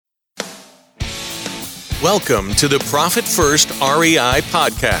Welcome to the Profit First REI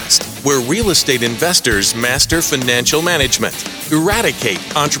podcast, where real estate investors master financial management, eradicate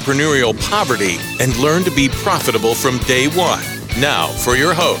entrepreneurial poverty, and learn to be profitable from day one. Now for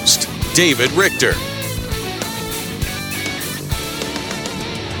your host, David Richter.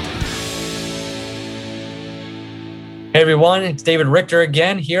 Hey everyone, it's David Richter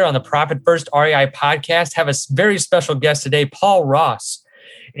again here on the Profit First REI podcast. Have a very special guest today, Paul Ross.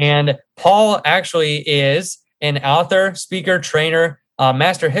 And Paul actually is an author, speaker, trainer,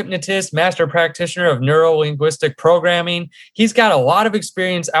 master hypnotist, master practitioner of neuro-linguistic programming. He's got a lot of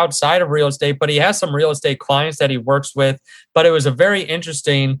experience outside of real estate, but he has some real estate clients that he works with. But it was a very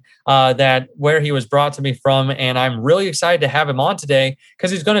interesting that where he was brought to me from. And I'm really excited to have him on today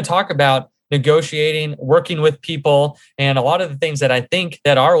because he's going to talk about negotiating, working with people, and a lot of the things that I think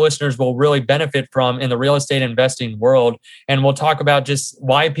that our listeners will really benefit from in the real estate investing world. And we'll talk about just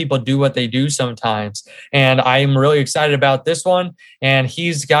why people do what they do sometimes. And I'm really excited about this one. And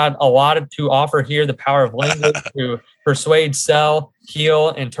he's got a lot to offer here, the power of language to persuade, sell, heal,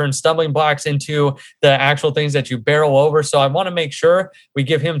 and turn stumbling blocks into the actual things that you barrel over. So I want to make sure we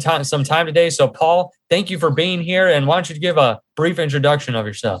give him some time today. So Paul, thank you for being here. And why don't you give a brief introduction of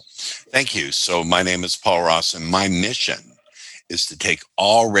yourself? Thank you. So my name is Paul Ross, and my mission is to take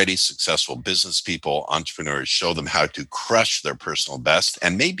already successful business people, entrepreneurs, show them how to crush their personal best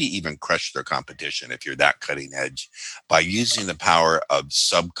and maybe even crush their competition if you're that cutting edge by using the power of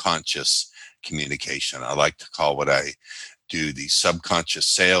subconscious communication. I like to call what I do the subconscious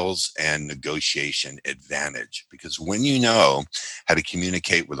sales and negotiation advantage, because when you know how to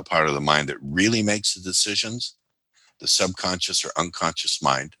communicate with a part of the mind that really makes the decisions, the subconscious or unconscious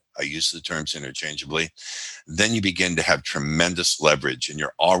mind, I use the terms interchangeably, then you begin to have tremendous leverage in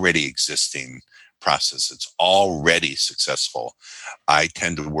your already existing process. It's already successful. I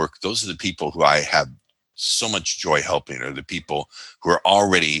tend to work, those are the people who I have so much joy helping, are the people who are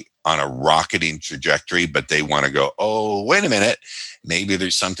already on a rocketing trajectory, but they want to go, oh, wait a minute, maybe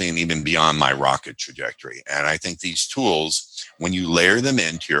there's something even beyond my rocket trajectory. And I think these tools, when you layer them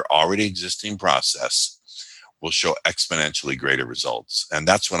into your already existing process, will show exponentially greater results. And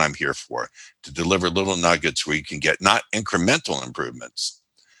that's what I'm here for, to deliver little nuggets where you can get not incremental improvements,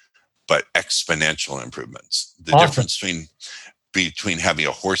 but exponential improvements. The Awesome. difference between having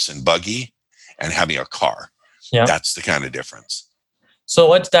a horse and buggy and having a car, that's the kind of difference. So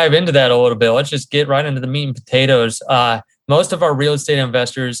let's dive into that a little bit. Let's just get right into the meat and potatoes. Most of our real estate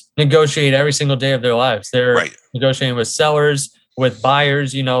investors negotiate every single day of their lives. They're negotiating with sellers, with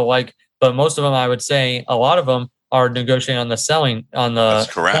buyers, but most of them, I would say, a lot of them are negotiating on the selling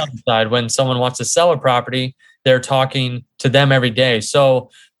side. When someone wants to sell a property, they're talking to them every day. So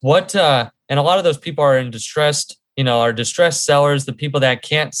and a lot of those people are distressed sellers, the people that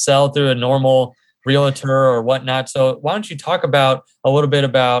can't sell through a normal realtor or whatnot. So why don't you talk about a little bit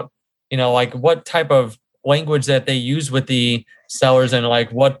about, what type of language that they use with the sellers and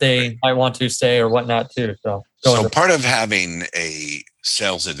what they might want to say or whatnot too. So part of having a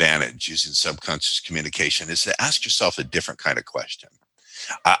sales advantage using subconscious communication is to ask yourself a different kind of question.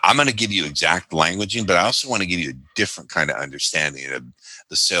 I'm going to give you exact languaging, but I also want to give you a different kind of understanding of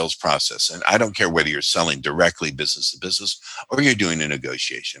the sales process. And I don't care whether you're selling directly business to business or you're doing a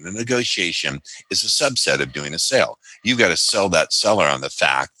negotiation. A negotiation is a subset of doing a sale. You've got to sell that seller on the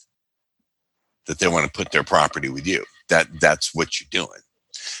fact that they want to put their property with you. That's what you're doing.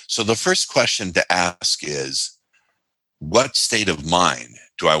 So the first question to ask is, what state of mind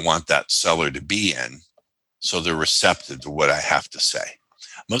do I want that seller to be in so they're receptive to what I have to say?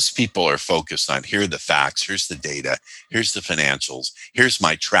 Most people are focused on, here are the facts, here's the data, here's the financials, here's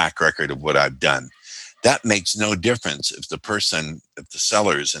my track record of what I've done. That makes no difference if the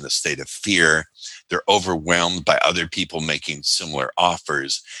seller is in a state of fear, they're overwhelmed by other people making similar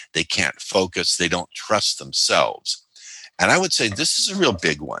offers, they can't focus, they don't trust themselves. And I would say this is a real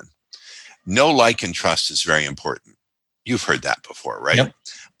big one. Know, like, and trust is very important. You've heard that before, right? Yep.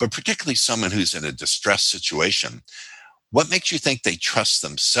 But particularly someone who's in a distressed situation, what makes you think they trust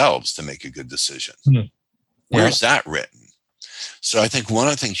themselves to make a good decision? Mm-hmm. Where's that written? So I think one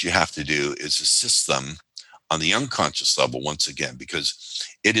of the things you have to do is assist them on the unconscious level once again, because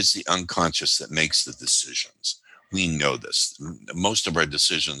it is the unconscious that makes the decisions. We know this. Most of our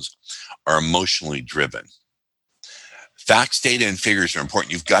decisions are emotionally driven. Facts, data, and figures are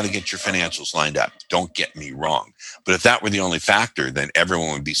important. You've got to get your financials lined up. Don't get me wrong. But if that were the only factor, then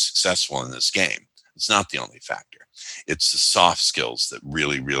everyone would be successful in this game. It's not the only factor. It's the soft skills that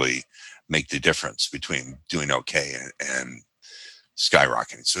really, really make the difference between doing okay and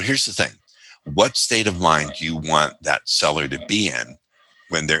skyrocketing. So here's the thing. What state of mind do you want that seller to be in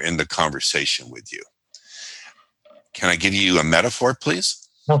when they're in the conversation with you? Can I give you a metaphor, please?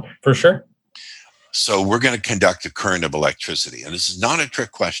 Oh, for sure. So we're going to conduct a current of electricity. And this is not a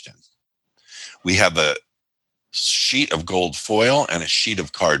trick question. We have a sheet of gold foil and a sheet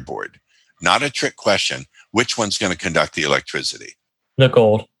of cardboard. Not a trick question. Which one's going to conduct the electricity? The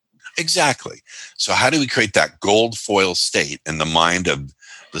gold. Exactly. So how do we create that gold foil state in the mind of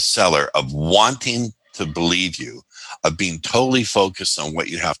the seller of wanting to believe you, of being totally focused on what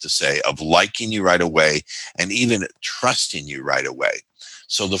you have to say, of liking you right away, and even trusting you right away?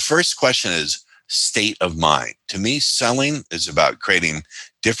 So the first question is state of mind. To me, selling is about creating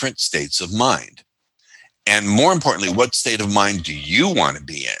different states of mind. And more importantly, what state of mind do you want to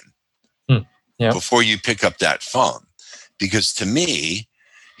be in before you pick up that phone? Because to me,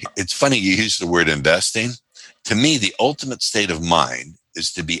 it's funny you use the word investing. To me, the ultimate state of mind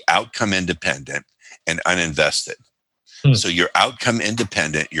is to be outcome independent and uninvested. So you're outcome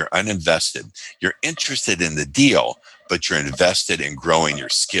independent, you're uninvested, you're interested in the deal, but you're invested in growing your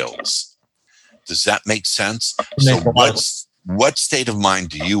skills. Does that make sense? So what state of mind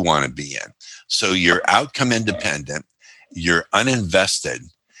do you want to be in? So you're outcome independent, you're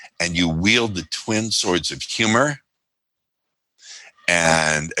uninvested, and you wield the twin swords of humor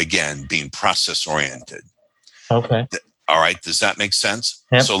and, again, being process oriented. Okay. All right. Does that make sense?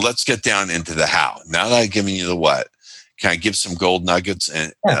 Yep. So let's get down into the how. Now that I've given you the what, can I give some gold nuggets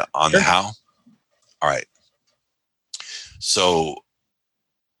on the how? All right. So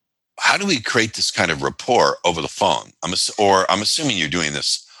how do we create this kind of rapport over the phone? I'm assuming you're doing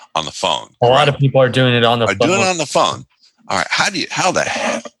this on the phone. A lot of people are doing it on the phone. Doing it on the phone. All right. How the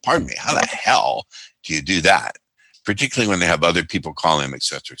hell do you do that? Particularly when they have other people calling them, et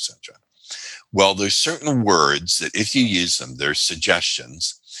cetera, et cetera. Well, there's certain words that if you use them, they're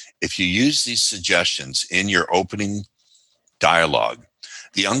suggestions. If you use these suggestions in your opening dialogue,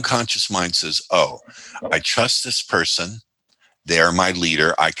 the unconscious mind says, oh, I trust this person. They are my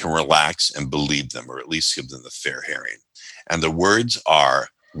leader. I can relax and believe them, or at least give them the fair hearing. And the words are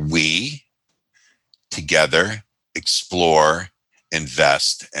we, together, explore,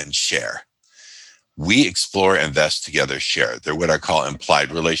 invest, and share. We explore, invest, together, share. They're what I call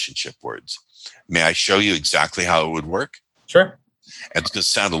implied relationship words. May I show you exactly how it would work? Sure. It's going to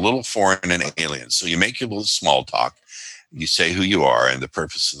sound a little foreign and alien. So you make your little small talk. You say who you are and the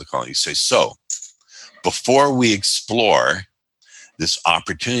purpose of the call. You say, so before we explore this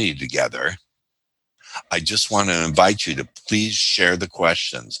opportunity together, I just want to invite you to please share the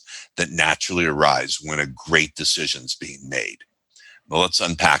questions that naturally arise when a great decision is being made. Well, let's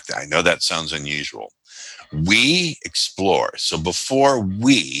unpack that. I know that sounds unusual. We explore. So before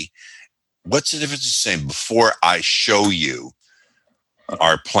what's the difference in saying before I show you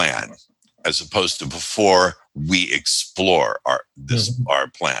our plan, as opposed to before we explore our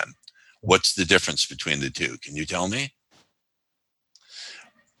plan? What's the difference between the two? Can you tell me?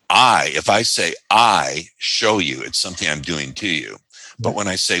 If I say I show you, it's something I'm doing to you. But when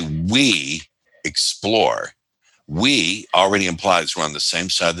I say we explore, we already implies we're on the same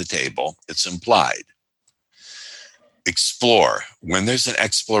side of the table. It's implied. Explore. When there's an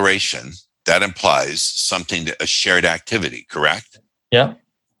exploration, that implies something, a shared activity, correct? Yeah.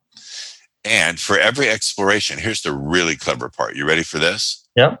 And for every exploration, here's the really clever part. You ready for this?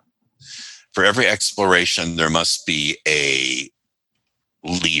 Yeah. For every exploration, there must be a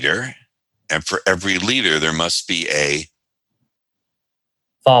leader. And for every leader, there must be a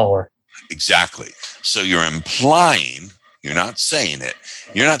follower. Exactly. So you're implying, you're not saying it.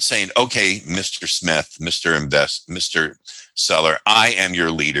 You're not saying, okay, Mr. Smith, Mr. Seller, I am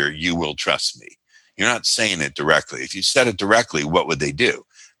your leader. You will trust me. You're not saying it directly. If you said it directly, what would they do?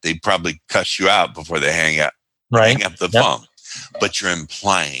 They'd probably cuss you out before they hang up the phone. But you're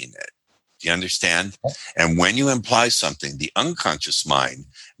implying it. Do you understand? And when you imply something, the unconscious mind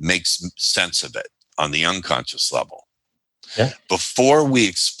makes sense of it on the unconscious level. Yeah. Before we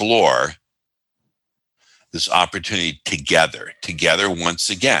explore this opportunity together once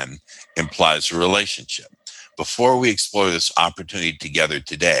again implies a relationship. Before we explore this opportunity together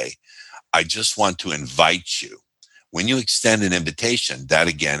today, I just want to invite you. When you extend an invitation, that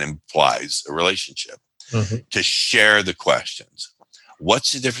again implies a relationship. To share the questions.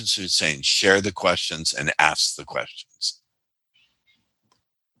 What's the difference between saying share the questions and ask the questions?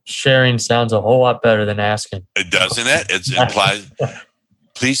 Sharing sounds a whole lot better than asking. Doesn't it? It's implied.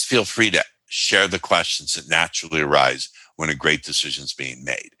 Please feel free to share the questions that naturally arise when a great decision is being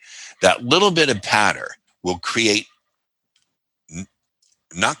made. That little bit of patter will create,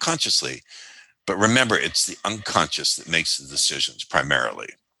 not consciously, but remember, it's the unconscious that makes the decisions primarily.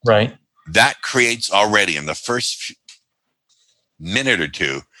 Right. That creates already in the first minute or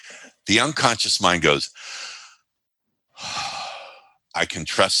two, the unconscious mind goes, I can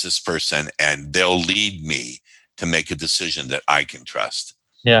trust this person and they'll lead me to make a decision that I can trust.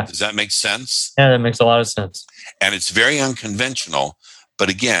 Yeah. Does that make sense? Yeah, that makes a lot of sense. And it's very unconventional. But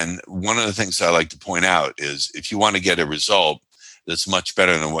again, one of the things I like to point out is if you want to get a result that's much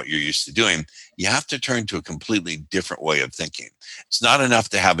better than what you're used to doing, you have to turn to a completely different way of thinking. It's not enough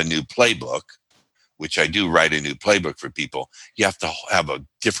to have a new playbook, which I do write a new playbook for people. You have to have a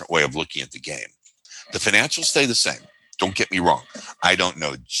different way of looking at the game. The financials stay the same. Don't get me wrong. I don't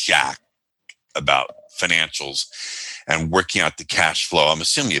know jack about financials and working out the cash flow. I'm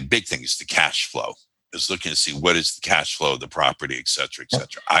assuming a big thing is the cash flow, is looking to see what is the cash flow of the property, et cetera, et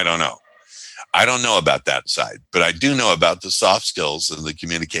cetera. I don't know. I don't know about that side, but I do know about the soft skills and the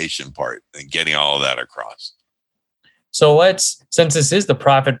communication part and getting all of that across. So since this is the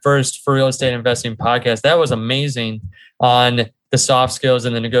Profit First for Real Estate Investing podcast, that was amazing on the soft skills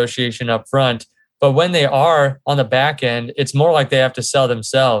and the negotiation up front. But when they are on the back end, it's more like they have to sell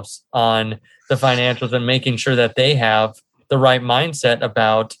themselves on the financials and making sure that they have the right mindset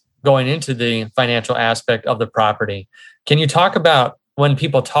about going into the financial aspect of the property. Can you talk about when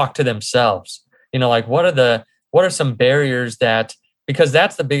people talk to themselves? Like what are some barriers because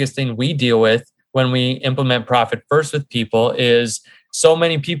that's the biggest thing we deal with when we implement Profit First with people is so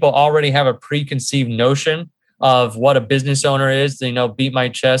many people already have a preconceived notion of what a business owner is. Beat my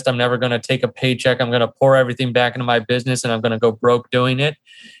chest. I'm never going to take a paycheck. I'm going to pour everything back into my business and I'm going to go broke doing it.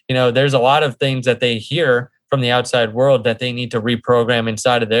 There's a lot of things that they hear from the outside world that they need to reprogram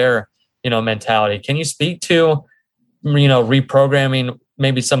inside of their, mentality. Can you speak to, reprogramming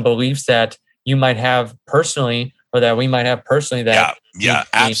maybe some beliefs that you might have personally or that we might have personally that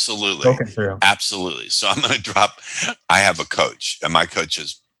absolutely. Absolutely. So I'm going to I have a coach and my coach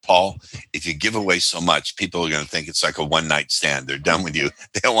is, Paul, if you give away so much, people are going to think it's like a one-night stand. They're done with you.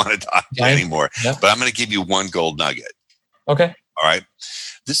 They don't want to talk to you anymore. Yep. But I'm going to give you one gold nugget. Okay. All right.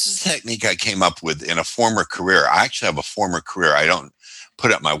 This is a technique I came up with in a former career. I actually have a former career. I don't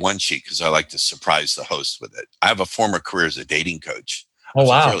put up my one sheet because I like to surprise the host with it. I have a former career as a dating coach. I was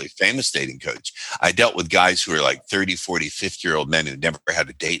a fairly famous dating coach. I dealt with guys who were like 30, 40, 50-year-old men who never had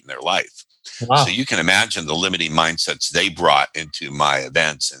a date in their life. Wow. So you can imagine the limiting mindsets they brought into my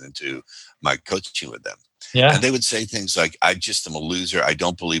events and into my coaching with them. Yeah. And they would say things like, I just am a loser. I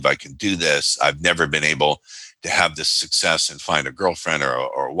don't believe I can do this. I've never been able to have this success and find a girlfriend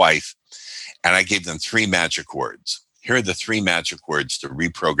or a wife. And I gave them 3 magic words. Here are the 3 magic words to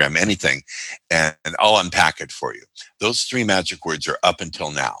reprogram anything. And I'll unpack it for you. Those 3 magic words are up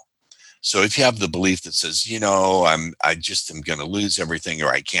until now. So if you have the belief that says, I just am going to lose everything or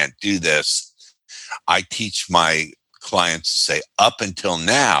I can't do this, I teach my clients to say, up until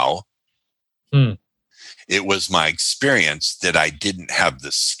now, it was my experience that I didn't have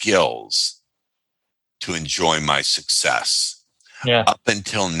the skills to enjoy my success. Yeah. Up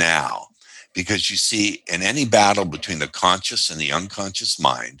until now. Because you see, in any battle between the conscious and the unconscious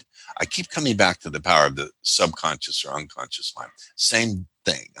mind, I keep coming back to the power of the subconscious or unconscious mind. Same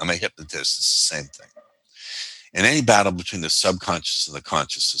thing. I'm a hypnotist. It's the same thing. In any battle between the subconscious and the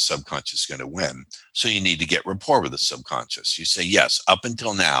conscious, the subconscious is going to win. So you need to get rapport with the subconscious. You say, yes, up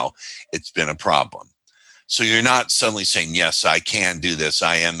until now, it's been a problem. So you're not suddenly saying, yes, I can do this.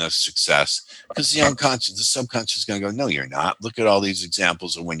 I am a success. Because the unconscious, the subconscious is going to go, no, you're not. Look at all these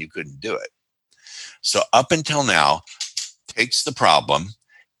examples of when you couldn't do it. So up until now takes the problem.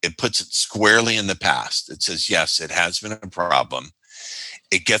 It puts it squarely in the past. It says, yes, it has been a problem.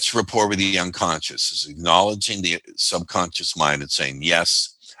 It gets rapport with the unconscious. It's acknowledging the subconscious mind and saying,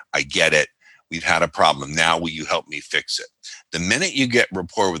 yes, I get it. We've had a problem. Now will you help me fix it? The minute you get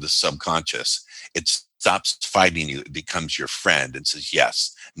rapport with the subconscious, it stops fighting you. It becomes your friend and says,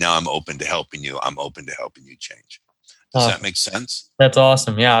 yes, now I'm open to helping you. I'm open to helping you change. Does that make sense? That's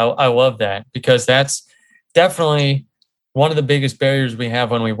awesome. Yeah, I love that because that's definitely one of the biggest barriers we have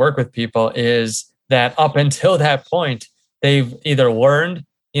when we work with people is that up until that point, they've either learned,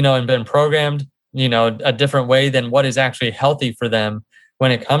 and been programmed, a different way than what is actually healthy for them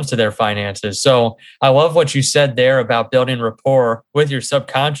when it comes to their finances. So I love what you said there about building rapport with your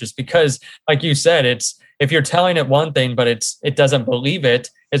subconscious, because like you said, if you're telling it one thing, but it doesn't believe it,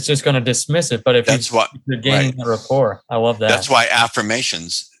 it's just going to dismiss it. But if you're gaining the rapport, I love that. That's why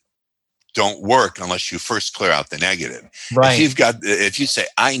affirmations don't work unless you first clear out the negative. Right. If you say,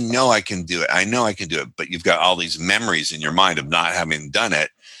 I know I can do it, but you've got all these memories in your mind of not having done it,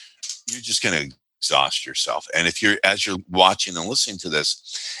 you're just going to exhaust yourself. And as you're watching and listening to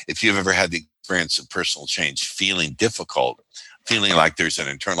this, if you've ever had the experience of personal change, feeling difficult, feeling like there's an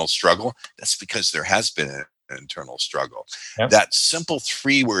internal struggle, that's because there has been an internal struggle. Yep. That simple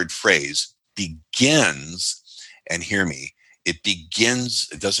 3-word phrase begins, and hear me,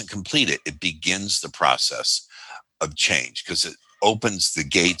 it doesn't complete it. It begins the process of change because it opens the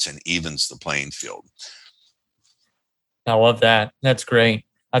gates and evens the playing field. I love that. That's great.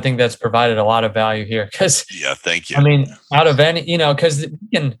 I think that's provided a lot of value here because, Yeah, thank you. I mean, out of any, because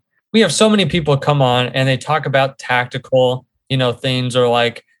we have so many people come on and they talk about tactical, things or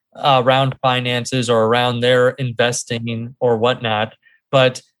like around finances or around their investing or whatnot.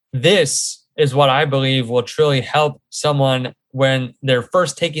 But this is what I believe will truly help someone when they're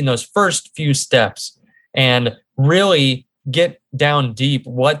first taking those first few steps and really get down deep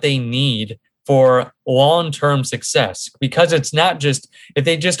what they need for long-term success, because it's not just if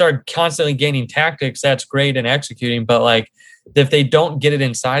they just are constantly gaining tactics, that's great and executing, but like if they don't get it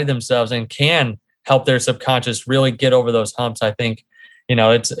inside themselves and can help their subconscious really get over those humps, I think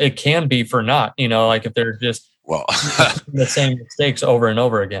it can be for naught, like if they're just the same mistakes over and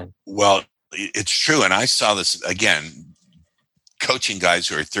over again. Well, it's true, and I saw this again coaching guys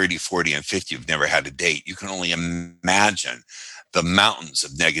who are 30, 40, and 50 who've never had a date. You can only imagine the mountains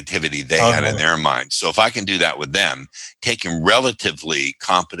of negativity they had in their mind. So if I can do that with them, taking relatively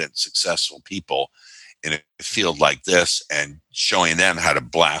competent, successful people in a field like this and showing them how to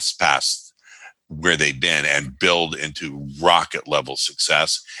blast past where they've been and build into rocket level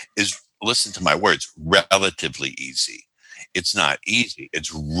success is, listen to my words, relatively easy. It's not easy.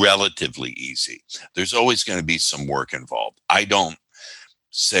 It's relatively easy. There's always going to be some work involved. I don't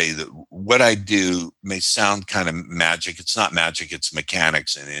say that what I do may sound kind of magic. It's not magic. It's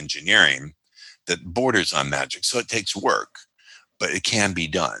mechanics and engineering that borders on magic. So it takes work, but it can be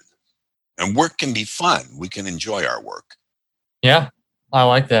done. And work can be fun. We can enjoy our work. Yeah, I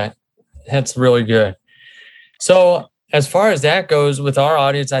like that. That's really good. So as far as that goes with our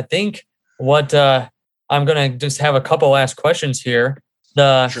audience, I think what I'm going to just have a couple last questions here.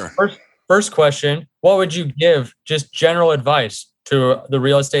 The first question, what would you give just general advice to the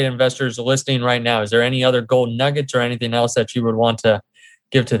real estate investors listening right now? Is there any other gold nuggets or anything else that you would want to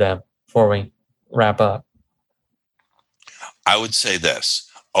give to them before we wrap up? I would say this.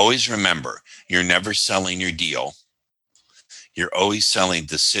 Always remember, you're never selling your deal. You're always selling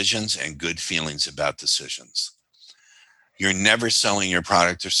decisions and good feelings about decisions. You're never selling your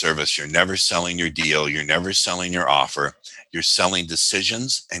product or service. You're never selling your deal. You're never selling your offer. You're selling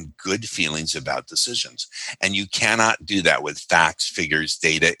decisions and good feelings about decisions. And you cannot do that with facts, figures,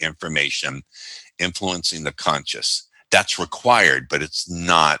 data, information, influencing the conscious. That's required, but it's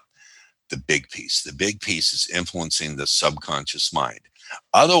not the big piece. The big piece is influencing the subconscious mind.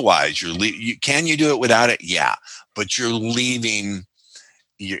 Otherwise, can you do it without it? Yeah, but you're leaving.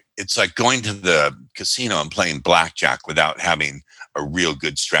 It's like going to the casino and playing blackjack without having a real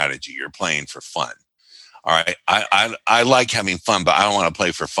good strategy. You're playing for fun. All right. I like having fun, but I don't want to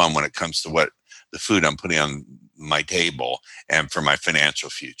play for fun when it comes to what the food I'm putting on my table and for my financial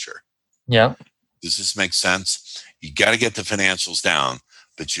future. Yeah. Does this make sense? You got to get the financials down,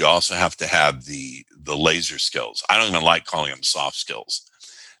 but you also have to have the laser skills. I don't even like calling them soft skills.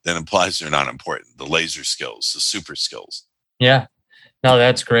 That implies they're not important. The laser skills, the super skills. Yeah. No,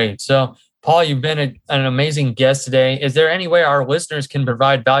 that's great. So, Paul, you've been an amazing guest today. Is there any way our listeners can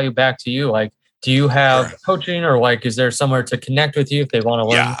provide value back to you? Like, do you have coaching, or like, is there somewhere to connect with you if they want to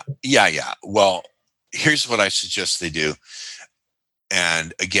learn? Yeah. Well, here's what I suggest they do.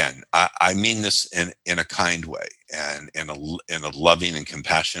 And again, I mean this in a kind way and in a loving and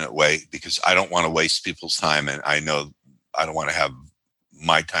compassionate way, because I don't want to waste people's time. And I know I don't want to have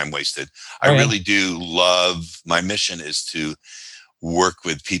my time wasted. I really do love, my mission is to work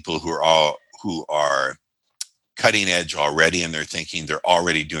with people who are cutting edge already in their thinking. They're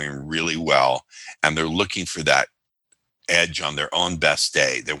already doing really well, and they're looking for that edge on their own best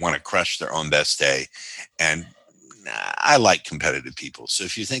day. They want to crush their own best day. And I like competitive people. So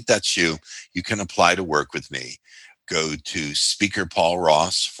if you think that's you can apply to work with me. Go to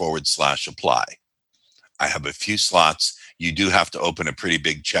speakerpaulross.com/apply. I have a few slots. You do have to open a pretty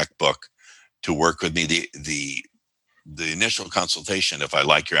big checkbook to work with me. The initial consultation, if I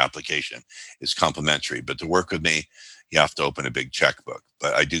like your application, is complimentary. But to work with me, you have to open a big checkbook.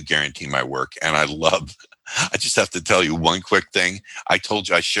 But I do guarantee my work. And I just have to tell you one quick thing. I told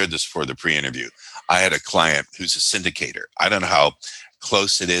you I shared this for the pre-interview. I had a client who's a syndicator. I don't know how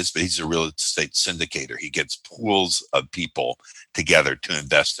close it is, but he's a real estate syndicator. He gets pools of people together to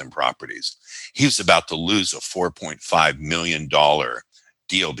invest in properties. He was about to lose a $4.5 million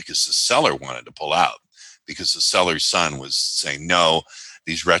deal because the seller wanted to pull out, because the seller's son was saying, no,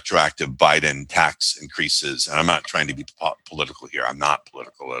 these retroactive Biden tax increases, and I'm not trying to be political here, I'm not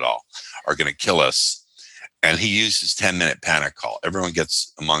political at all, are going to kill us. And he uses 10-minute panic call. Everyone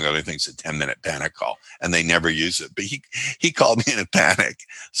gets, among other things, a 10-minute panic call, and they never use it. But he called me in a panic.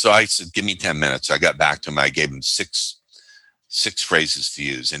 So I said, give me 10 minutes. I got back to him. I gave him six phrases to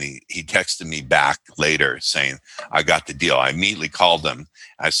use. And he texted me back later saying, I got the deal. I immediately called him.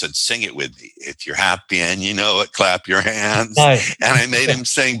 I said, sing it with me. If you're happy and you know it, clap your hands. Nice. And I made him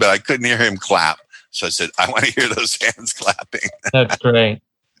sing, but I couldn't hear him clap. So I said, I want to hear those hands clapping. That's great.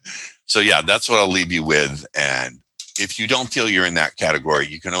 So yeah, that's what I'll leave you with. And if you don't feel you're in that category,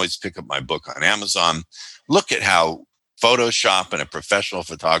 you can always pick up my book on Amazon. Look at how Photoshop and a professional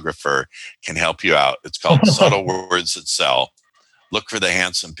photographer can help you out. It's called Subtle Words That Sell. Look for the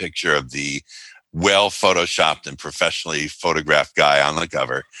handsome picture of the well photoshopped and professionally photographed guy on the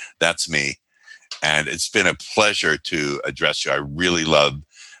cover. That's me. And it's been a pleasure to address you. I really love,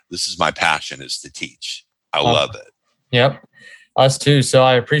 this is my passion, is to teach. I love it. Yep. Us too. So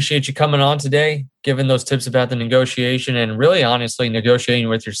I appreciate you coming on today, giving those tips about the negotiation and really honestly negotiating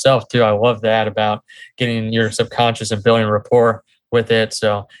with yourself too. I love that about getting your subconscious and building rapport with it.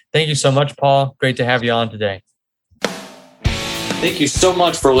 So thank you so much, Paul. Great to have you on today. Thank you so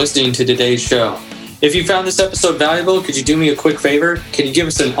much for listening to today's show. If you found this episode valuable, could you do me a quick favor? Can you give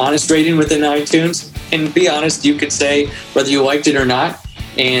us an honest rating within iTunes? And be honest, you could say whether you liked it or not.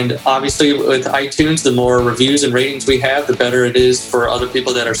 And obviously with iTunes, the more reviews and ratings we have, the better it is for other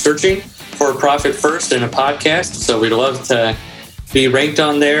people that are searching for a Profit First and a podcast. So we'd love to be ranked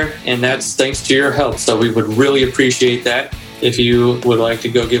on there. And that's thanks to your help. So we would really appreciate that if you would like to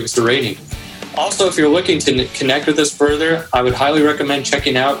go give us a rating. Also, if you're looking to connect with us further, I would highly recommend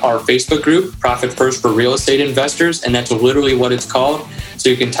checking out our Facebook group, Profit First for Real Estate Investors. And that's literally what it's called. So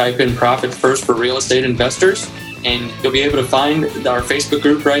you can type in Profit First for Real Estate Investors, and you'll be able to find our Facebook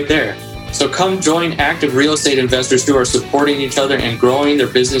group right there. So come join active real estate investors who are supporting each other and growing their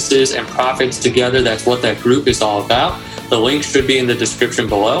businesses and profits together. That's what that group is all about. The link should be in the description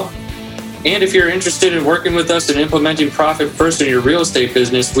below. And if you're interested in working with us and implementing Profit First in your real estate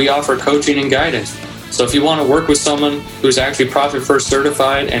business, we offer coaching and guidance. So if you want to work with someone who's actually Profit First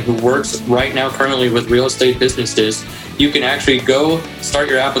certified and who works right now currently with real estate businesses, you can actually go start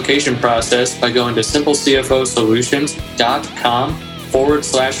your application process by going to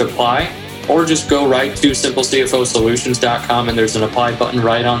simplecfosolutions.com/apply, or just go right to simplecfosolutions.com and there's an apply button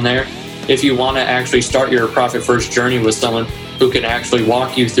right on there. If you want to actually start your Profit First journey with someone who can actually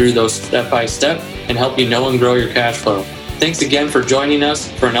walk you through those step by step and help you know and grow your cash flow. Thanks again for joining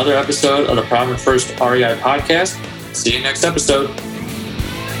us for another episode of the Profit First REI podcast. See you next episode.